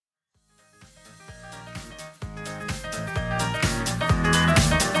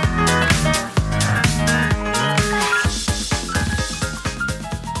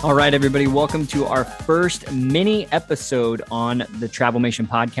All right, everybody, welcome to our first mini episode on the Travelmation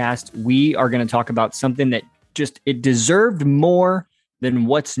podcast. We are going to talk about something that it deserved more than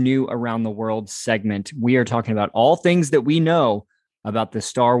what's new around the world segment. We are talking about all things that we know about the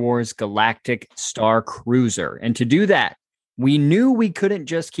Star Wars Galactic Star Cruiser. And to do that, we knew we couldn't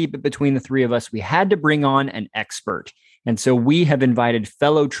just keep it between the three of us. We had to bring on an expert. And so we have invited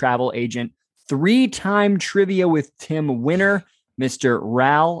fellow travel agent, 3-time Trivia with Tim winner, Mr.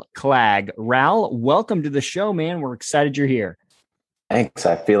 Ral Clagg. Ral, welcome to the show, man. We're excited you're here. Thanks.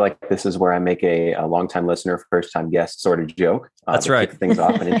 I feel like this is where I make a long-time listener, first-time guest sort of joke. That's right. Kick things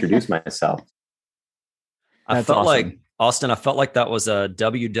off and introduce myself. I felt like, Austin, that was a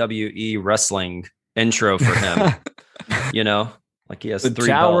WWE wrestling intro for him. You know, like he has the 3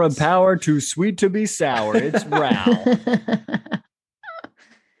 Tower belts. of Power, too sweet to be sour. It's Ral.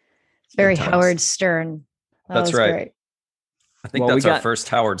 Very Howard Stern. That's right. Great. I think that's our first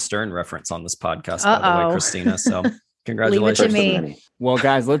Howard Stern reference on this podcast, by the way, Christina. So congratulations. Leave it to me. Well,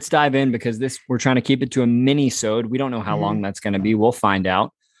 guys, let's dive in because we're trying to keep it to a mini-sode. We don't know how long that's going to be. We'll find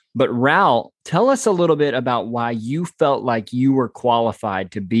out. But Ral, tell us a little bit about why you felt like you were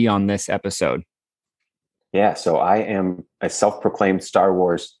qualified to be on this episode. Yeah, so I am a self-proclaimed Star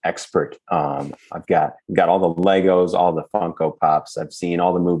Wars expert. I've got all the Legos, all the Funko Pops. I've seen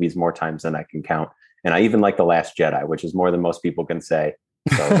all the movies more times than I can count. And I even like The Last Jedi, which is more than most people can say.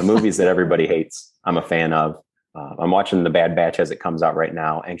 So the movies that everybody hates, I'm a fan of. I'm watching The Bad Batch as it comes out right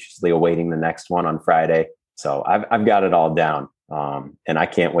now, anxiously awaiting the next one on Friday. So I've got it all down. And I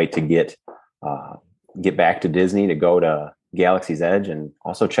can't wait to get back to Disney, to go to Galaxy's Edge, and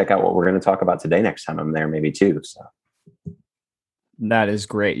also check out what we're going to talk about today next time I'm there, maybe too. So that is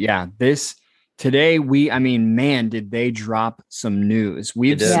great. Yeah. Today, man, did they drop some news.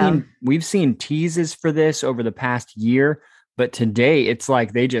 We've seen teases for this over the past year, but today it's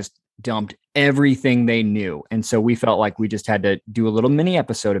like they just dumped everything they knew. And so we felt like we just had to do a little mini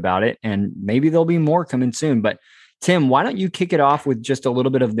episode about it, and maybe there'll be more coming soon. But Tim, why don't you kick it off with just a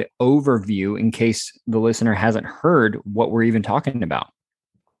little bit of the overview in case the listener hasn't heard what we're even talking about?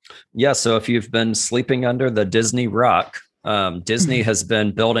 Yeah. So if you've been sleeping under the Disney rock, Disney has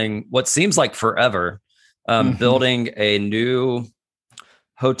been building what seems like forever, building a new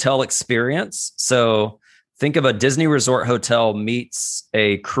hotel experience. So think of a Disney resort hotel meets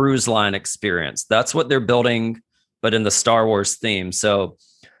a cruise line experience. That's what they're building, but in the Star Wars theme. So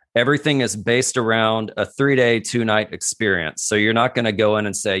everything is based around a 3-day, 2-night experience. So you're not going to go in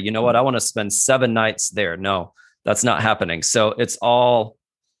and say, you know what, I want to spend 7 nights there. No, that's not happening. So it's all,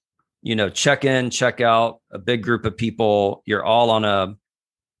 check in, check out, a big group of people. You're all on a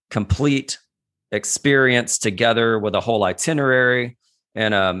complete experience together with a whole itinerary.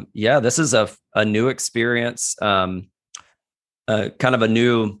 And this is a new experience, kind of a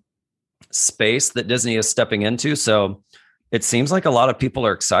new space that Disney is stepping into. So it seems like a lot of people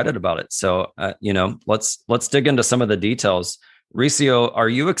are excited about it. So, let's dig into some of the details. Ricio, are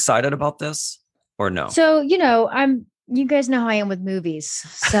you excited about this or no? So, you guys know how I am with movies.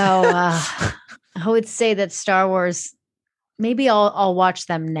 So I would say that Star Wars, maybe I'll watch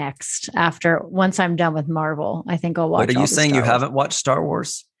them next once I'm done with Marvel. I think I'll watch. What are you saying? You haven't watched Star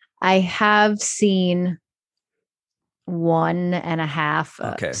Wars? I have seen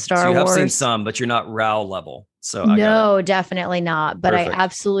 1.5 Star Wars. You have seen some, but you're not Ral level. So no, definitely not. But Perfect. I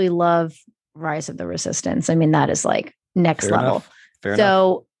absolutely love Rise of the Resistance. I mean, that is like next level. Fair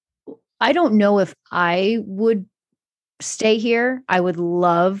enough. I don't know if I would stay here. I would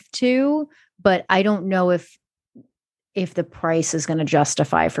love to, but I don't know if the price is going to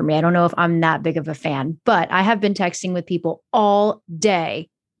justify for me. I don't know if I'm that big of a fan, but I have been texting with people all day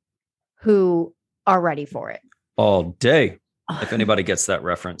who are ready for it. All day. If anybody gets that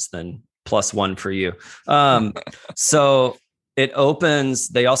reference, then +1 for you. So it opens.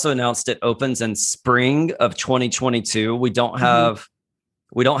 They also announced it opens in spring of 2022. We don't have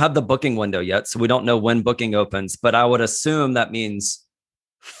the booking window yet, so we don't know when booking opens, but I would assume that means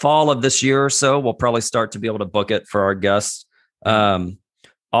fall of this year or so. We'll probably start to be able to book it for our guests.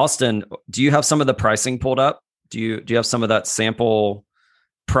 Austin, do you have some of the pricing pulled up? Do you have some of that sample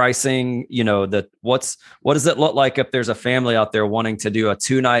pricing? What does it look like if there's a family out there wanting to do a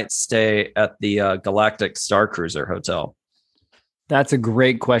 2-night stay at the Galactic Star Cruiser Hotel? That's a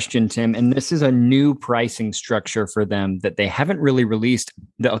great question, Tim. And this is a new pricing structure for them that they haven't really released.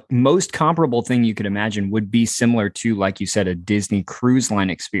 The most comparable thing you could imagine would be similar to, like you said, a Disney Cruise Line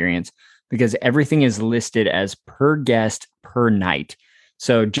experience, because everything is listed as per guest per night.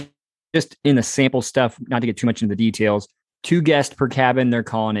 So just in the sample stuff, not to get too much into the details, 2 guests per cabin, they're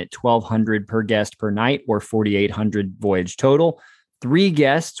calling it $1,200 per guest per night, or $4,800 voyage total. 3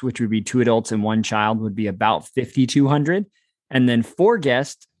 guests, which would be 2 adults and 1 child, would be about $5,200. And then 4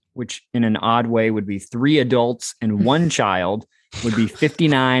 guests, which in an odd way would be 3 adults and 1 child, would be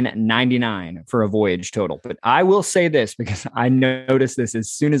 $59.99 for a voyage total. But I will say this, because I noticed this as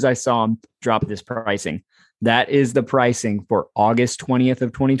soon as I saw them drop this pricing. That is the pricing for August 20th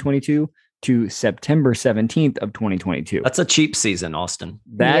of 2022 to September 17th of 2022. That's a cheap season, Austin.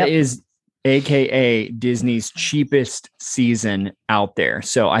 That is AKA Disney's cheapest season out there.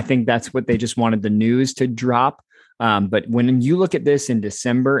 So I think that's what they just wanted the news to drop. But when you look at this in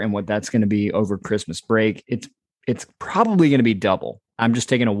December and what that's going to be over Christmas break, it's probably going to be double. I'm just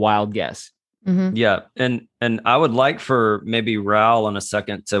taking a wild guess. Mm-hmm. Yeah. And I would like for maybe Raul in a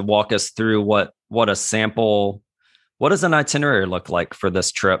second to walk us through what does an itinerary look like for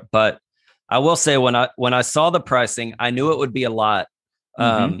this trip. But I will say when I saw the pricing, I knew it would be a lot.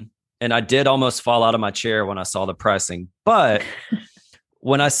 And I did almost fall out of my chair when I saw the pricing. But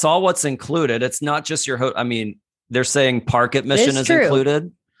when I saw what's included, it's not just your I mean, they're saying park admission is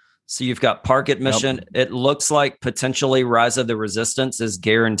included. So you've got park admission. Yep. It looks like potentially Rise of the Resistance is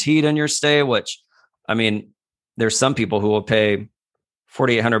guaranteed in your stay, which, I mean, there's some people who will pay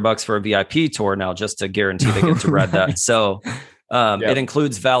 $4,800 for a VIP tour now just to guarantee they get to ride that. So it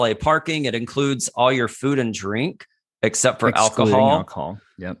includes valet parking. It includes all your food and drink, except for alcohol.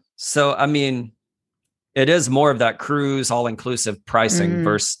 Yep. So, I mean, it is more of that cruise all-inclusive pricing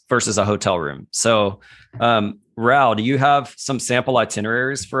versus a hotel room. So, Raul, do you have some sample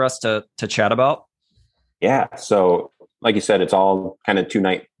itineraries for us to chat about? Yeah. So like you said, it's all kind of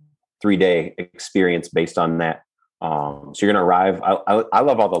 2-night, 3-day experience based on that. So you're going to arrive. I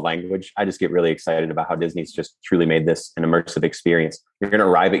love all the language. I just get really excited about how Disney's just truly made this an immersive experience. You're going to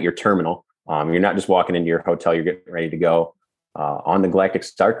arrive at your terminal. You're not just walking into your hotel. You're getting ready to go on the Galactic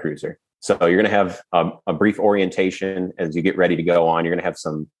Star Cruiser. So you're going to have a brief orientation as you get ready to go on. You're going to have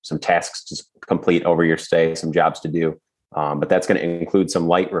some tasks to complete over your stay, some jobs to do. But that's going to include some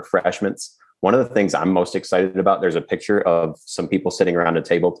light refreshments. One of the things I'm most excited about, there's a picture of some people sitting around a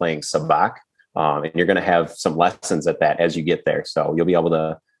table playing sabacc. And you're going to have some lessons at that as you get there. So you'll be able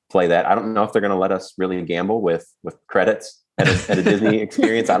to play that. I don't know if they're going to let us really gamble with credits at a Disney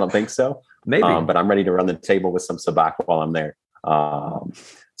experience. I don't think so. Maybe. But I'm ready to run the table with some sabacc while I'm there.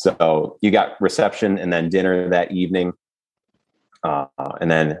 So you got reception and then dinner that evening.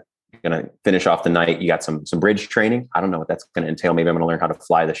 And then you're going to finish off the night. You got some bridge training. I don't know what that's going to entail. Maybe I'm going to learn how to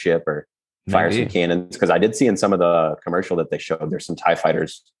fly the ship or fire some cannons. Because I did see in some of the commercial that they showed, there's some TIE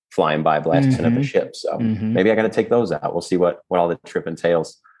fighters flying by blasting at the ship. So maybe I got to take those out. We'll see what all the trip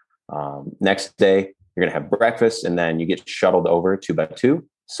entails. Next day, you're going to have breakfast and then you get shuttled over to Batuu.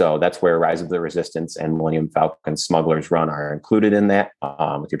 So that's where Rise of the Resistance and Millennium Falcon Smuggler's Run are included in that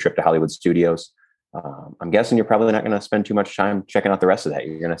with your trip to Hollywood Studios. I'm guessing you're probably not going to spend too much time checking out the rest of that.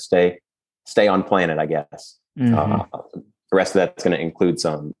 You're going to stay on planet, I guess. The rest of that's going to include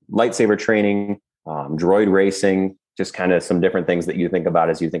some lightsaber training, droid racing, just kind of some different things that you think about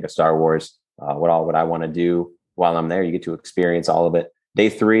as you think of Star Wars. What I want to do while I'm there, you get to experience all of it. Day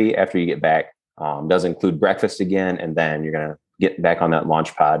 3, after you get back, does include breakfast again, and then you're going to get back on that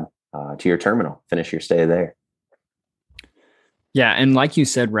launch pod to your terminal, finish your stay there. Yeah. And like you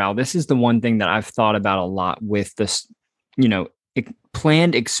said, Raul, this is the one thing that I've thought about a lot with this,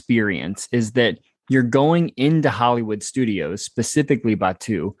 planned experience is that you're going into Hollywood Studios, specifically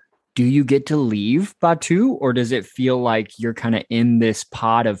Batuu. Do you get to leave Batuu, or does it feel like you're kind of in this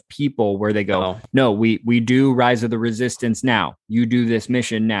pod of people where they go, no, we do Rise of the Resistance now. You do this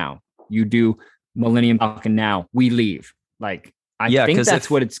mission now. You do Millennium Falcon now. We leave. Like, I think that's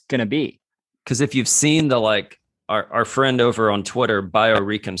what it's going to be. Because if you've seen our friend over on Twitter,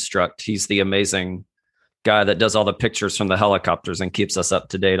 BioReconstruct, he's the amazing guy that does all the pictures from the helicopters and keeps us up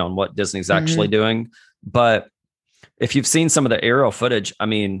to date on what Disney's actually doing. But if you've seen some of the aerial footage, I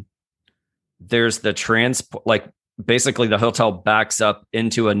mean, there's the basically the hotel backs up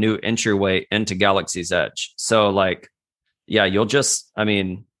into a new entryway into Galaxy's Edge. So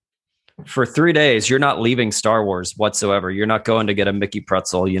for 3 days, you're not leaving Star Wars whatsoever. You're not going to get a Mickey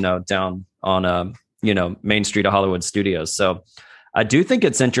pretzel, down on, Main Street of Hollywood Studios. So I do think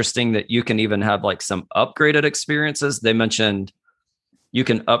it's interesting that you can even have some upgraded experiences. They mentioned you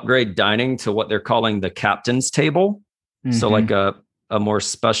can upgrade dining to what they're calling the captain's table. So a more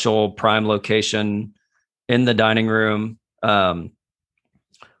special prime location in the dining room.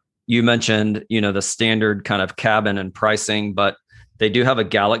 You mentioned, the standard kind of cabin and pricing, but they do have a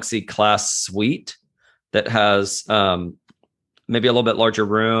Galaxy class suite that has maybe a little bit larger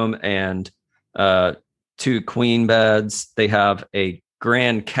room and 2 queen beds. They have a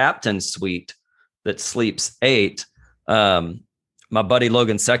Grand Captain suite that sleeps 8, my buddy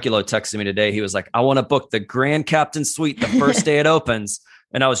Logan Seculo texted me today. He was like, I want to book the Grand Captain Suite the first day it opens.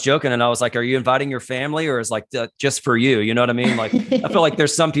 And I was joking and I was like, are you inviting your family or is like just for you? You know what I mean? Like, I feel like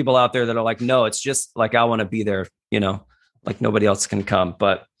there's some people out there that are like, no, it's just like, I want to be there, you know, like nobody else can come.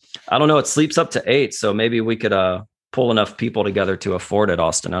 But I don't know. It sleeps up to 8. So maybe we could pull enough people together to afford it,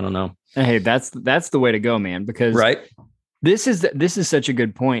 Austin. I don't know. Hey, that's the way to go, man, because right. This is such a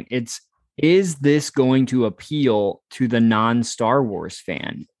good point. Is this going to appeal to the non-Star Wars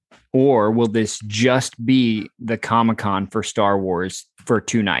fan? Or will this just be the Comic-Con for Star Wars for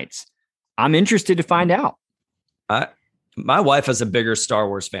 2 nights? I'm interested to find out. My wife is a bigger Star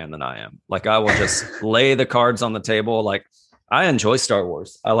Wars fan than I am. Like, I will just lay the cards on the table. Like, I enjoy Star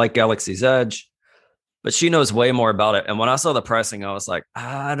Wars. I like Galaxy's Edge, but she knows way more about it. And when I saw the pricing, I was like,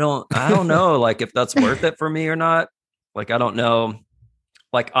 I don't know, like if that's worth it for me or not. Like, I don't know.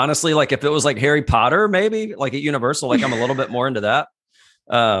 Like, honestly, like if it was like Harry Potter, maybe like at Universal, like I'm a little bit more into that.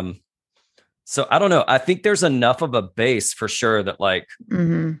 So I don't know. I think there's enough of a base for sure that like,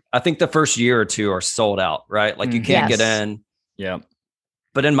 I think the first year or 2 are sold out, right? Like you can't get in. Yeah.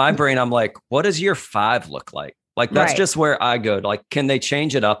 But in my brain, I'm like, what does year 5 look like? Like, that's Right. just where I go. Like, can they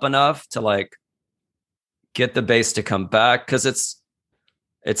change it up enough to like get the base to come back? Cause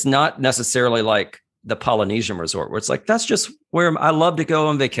it's not necessarily like the Polynesian resort where it's like, that's just where I love to go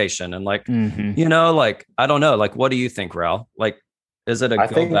on vacation. And like, you know, like, I don't know. Like, what do you think, Raul? Like, is it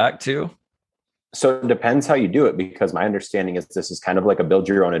go back to? So it depends how you do it, because my understanding is this is kind of like a build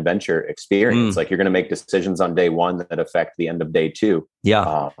your own adventure experience. Like, you're going to make decisions on day 1 that affect the end of day 2.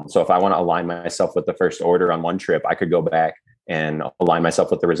 Yeah. So if I want to align myself with the First Order on one trip, I could go back and align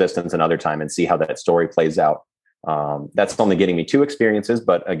myself with the Resistance another time and see how that story plays out. That's only getting me 2 experiences,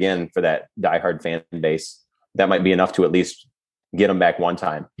 but again, for that diehard fan base, that might be enough to at least get them back one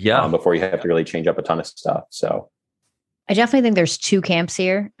time. Yeah. Before you have to really change up a ton of stuff. So I definitely think there's 2 camps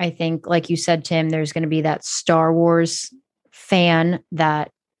here. I think, like you said, Tim, there's going to be that Star Wars fan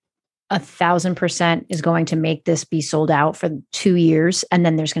that 1,000% is going to make this be sold out for 2 years. And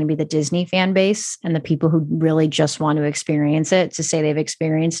then there's going to be the Disney fan base and the people who really just want to experience it, to say they've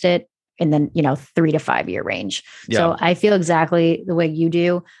experienced it in the 3 to 5 year range. Yeah. So I feel exactly the way you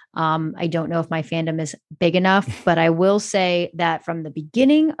do. I don't know if my fandom is big enough, but I will say that from the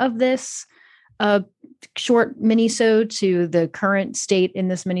beginning of this short minisode to the current state in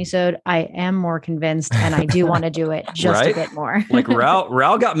this minisode, I am more convinced, and I do want to do it just a bit more. Like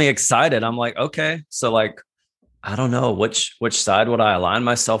Raul got me excited. I'm like, okay, so like, I don't know which side would I align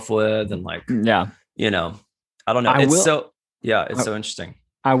myself with, and like, you know, I don't know. It's so interesting.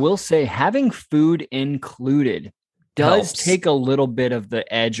 I will say having food included does take a little bit of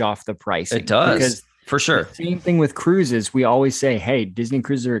the edge off the pricing. It does. Because for sure. Same thing with cruises. We always say, hey, Disney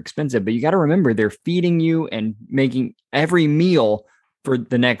cruises are expensive, but you got to remember they're feeding you and making every meal for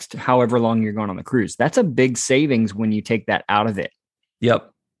the next however long you're going on the cruise. That's a big savings when you take that out of it.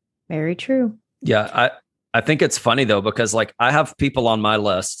 Yep. Very true. Yeah. I think it's funny though, because like I have people on my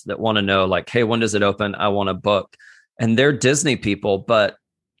list that want to know like, hey, when does it open? I want to book. And they're Disney people, but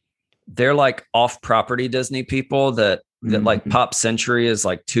they're like off property Disney people that like Pop Century is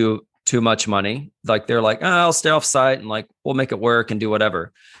like too much money. Like they're like, I'll stay off site and like, we'll make it work and do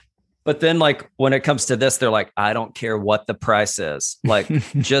whatever. But then like, when it comes to this, they're like, I don't care what the price is. Like,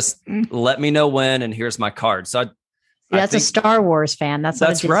 just let me know when, and here's my card. So that's a Star Wars fan. That's not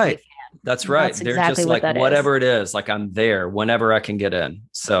a Disney right. fan. That's right. That's They're exactly just like, what whatever it is, like I'm there whenever I can get in.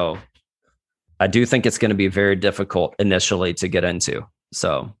 So I do think it's going to be very difficult initially to get into.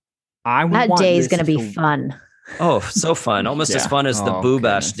 So that day is going to be fun. Oh, so fun. Almost as fun as the Boo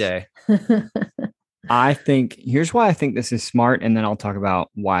Bash day. I think here's why I think this is smart. And then I'll talk about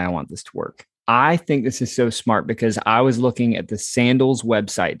why I want this to work. I think this is so smart because I was looking at the Sandals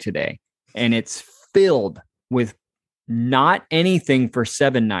website today, and it's filled with not anything for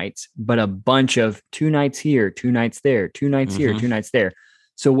 7 nights, but a bunch of 2 nights here, 2 nights there, 2 nights here, 2 nights there.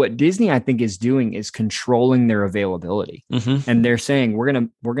 So what Disney, I think, is doing is controlling their availability. And they're saying, we're going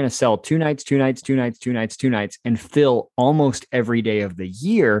to sell 2 nights, 2 nights, 2 nights, 2 nights, 2 nights, and fill almost every day of the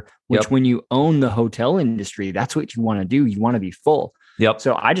year, which when you own the hotel industry, that's what you want to do. You want to be full.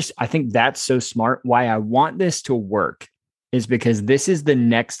 So I think that's so smart. Why I want this to work is because this is the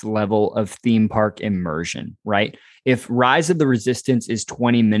next level of theme park immersion, right? If Rise of the Resistance is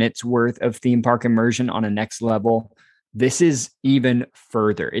 20 minutes worth of theme park immersion on a next level, this is even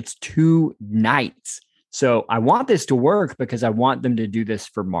further. It's 2 nights. So I want this to work because I want them to do this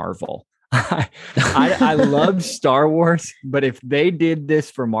for Marvel. I love Star Wars, but if they did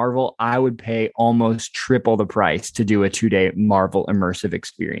this for Marvel, I would pay almost triple the price to do a 2-day Marvel immersive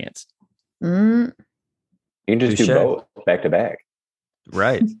experience. You can just do both back to back.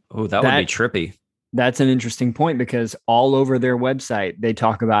 Right. Oh, that would be trippy. That's an interesting point because all over their website, they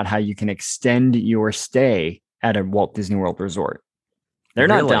talk about how you can extend your stay at a Walt Disney World resort. They're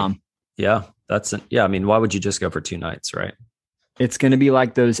not down. Yeah. I mean, why would you just go for 2 nights, right? It's going to be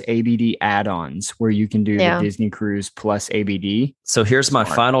like those ABD add-ons where you can do the Disney cruise plus ABD. So here's my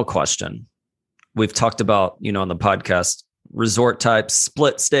final question. We've talked about, on the podcast, resort types,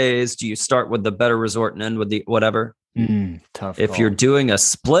 split stays. Do you start with the better resort and end with the whatever? Tough. If you're doing a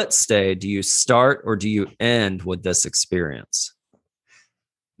split stay, do you start or do you end with this experience?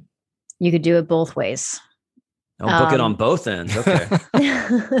 You could do it both ways. I'll book it on both ends. Okay.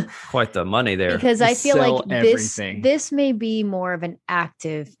 Quite the money there. Because I feel like this may be more of an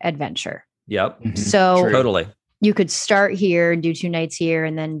active adventure. Yep. Mm-hmm. So totally. You could start here, do 2 nights here,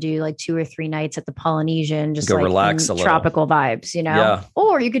 and then do like 2 or 3 nights at the Polynesian, just go like relax a little. Tropical vibes, Yeah.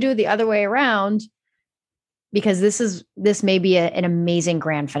 Or you could do it the other way around, because this may be an amazing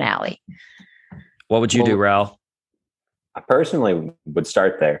grand finale. What would you do, Raul? I personally would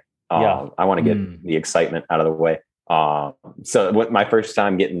start there. I want to get the excitement out of the way. So my first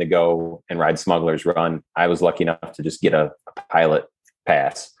time getting to go and ride Smuggler's Run, I was lucky enough to just get a pilot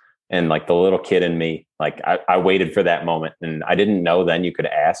pass. And like the little kid in me, like I waited for that moment, and I didn't know then you could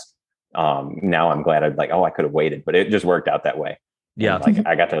ask. Now I'm glad I could have waited, but it just worked out that way. Yeah. And, like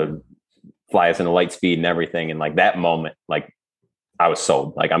I got to fly us in the light speed and everything. And like that moment, like I was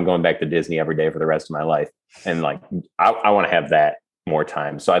sold. Like I'm going back to Disney every day for the rest of my life. And like I want to have that more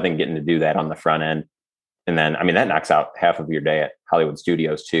time. So I think getting to do that on the front end, and then I mean that knocks out half of your day at Hollywood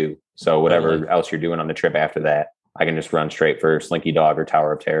Studios too. So whatever else you're doing on the trip after that, I can just run straight for Slinky Dog or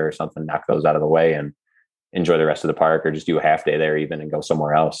Tower of Terror or something, knock those out of the way and enjoy the rest of the park, or just do a half day there even and go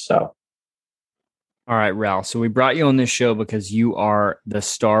somewhere else. So. All right, Raul. So we brought you on this show because you are the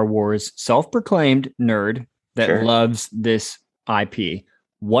Star Wars self-proclaimed nerd that loves this IP.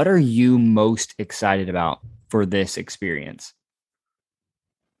 What are you most excited about for this experience?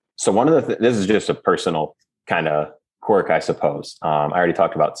 So one of this is just a personal kind of quirk, I suppose. I already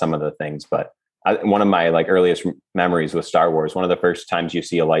talked about some of the things, but one of my earliest memories with Star Wars, one of the first times you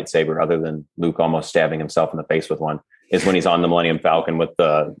see a lightsaber other than Luke almost stabbing himself in the face with one, is when he's on the Millennium Falcon with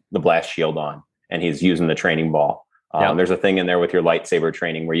the blast shield on and he's using the training ball. There's a thing in there with your lightsaber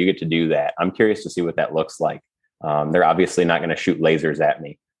training where you get to do that. I'm curious to see what that looks like. They're obviously not going to shoot lasers at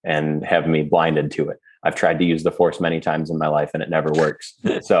me and have me blinded to it. I've tried to use the Force many times in my life and it never works.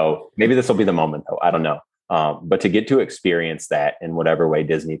 So maybe this will be the moment though. I don't know. But to get to experience that in whatever way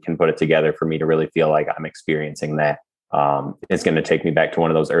Disney can put it together for me to really feel like I'm experiencing that, it's going to take me back to one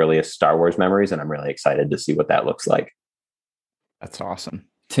of those earliest Star Wars memories. And I'm really excited to see what that looks like. That's awesome.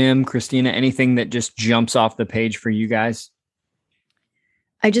 Tim, Christina, anything that just jumps off the page for you guys?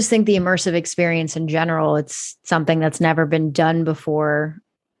 I just think the immersive experience in general, it's something that's never been done before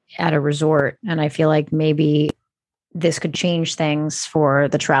at a resort. And I feel like maybe this could change things for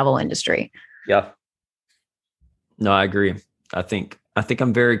the travel industry. Yeah. No, I agree. I think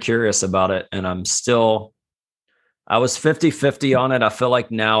I'm very curious about it. And I was 50-50 on it. I feel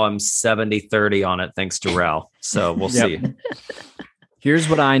like now I'm 70-30 on it, thanks to Raul. So we'll see. Here's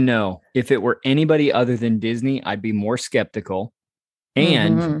what I know. If it were anybody other than Disney, I'd be more skeptical.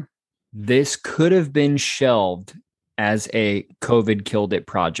 And this could have been shelved as a COVID killed it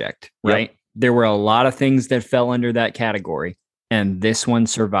project, right? Yep. There were a lot of things that fell under that category. And this one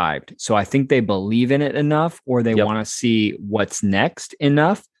survived. So I think they believe in it enough, or they want to see what's next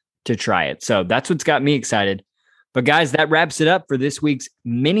enough to try it. So that's what's got me excited. But guys, that wraps it up for this week's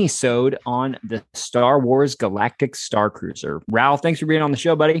mini-sode on the Star Wars Galactic Star Cruiser. Raul, thanks for being on the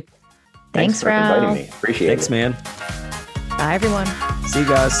show, buddy. Thanks for inviting me. Appreciate it. Thanks, man. Bye, everyone. See you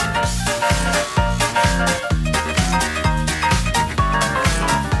guys.